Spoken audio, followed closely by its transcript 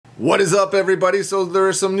What is up, everybody? So there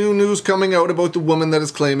is some new news coming out about the woman that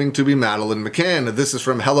is claiming to be Madeleine McCann. This is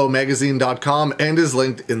from HelloMagazine.com and is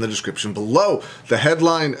linked in the description below. The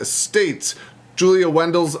headline states, Julia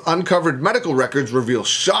Wendell's uncovered medical records reveal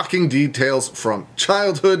shocking details from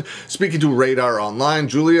childhood. Speaking to Radar Online,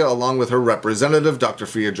 Julia, along with her representative, Dr.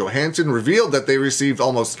 Fia Johansson, revealed that they received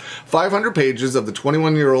almost 500 pages of the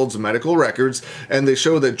 21-year-old's medical records, and they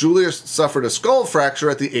show that Julia suffered a skull fracture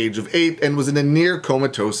at the age of 8 and was in a near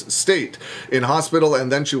comatose state in hospital,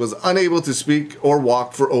 and then she was unable to speak or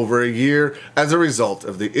walk for over a year as a result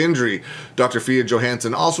of the injury. Dr. Fia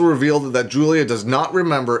Johansson also revealed that Julia does not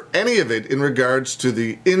remember any of it in regards to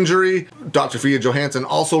the injury. Dr. Fia Johansson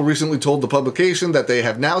also recently told the publication that they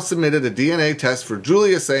have now submitted a DNA test for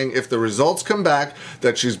Julia, saying if the results come back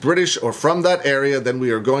that she's British or from that area, then we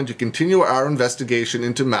are going to continue our investigation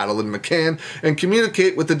into Madeleine McCann and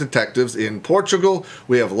communicate with the detectives in Portugal.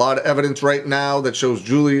 We have a lot of evidence right now that shows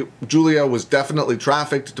Julia was definitely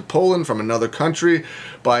trafficked to Poland from another country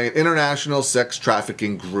by an international sex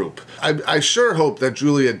trafficking group. I sure hope that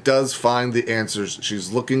Julia does find the answers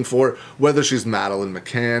she's looking for, whether she's Madeleine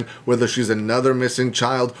McCann, whether she's another missing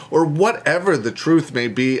child, or whatever the truth may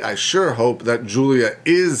be. I sure hope that Julia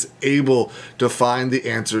is able to find the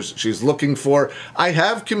answers she's looking for. I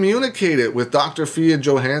have communicated with Dr. Fia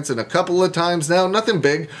Johansson a couple of times now, nothing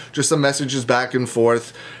big, just some messages back and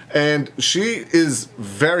forth, and she is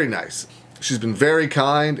very nice. She's been very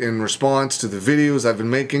kind in response to the videos I've been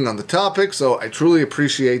making on the topic, so I truly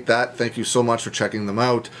appreciate that. Thank you so much for checking them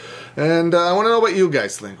out. And I want to know what you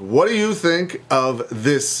guys think. What do you think of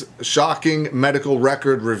this shocking medical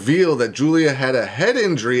record reveal that Julia had a head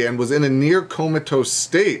injury and was in a near comatose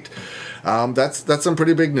state? That's some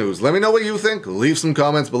pretty big news. Let me know what you think. Leave some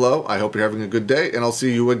comments below. I hope you're having a good day, and I'll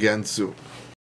see you again soon.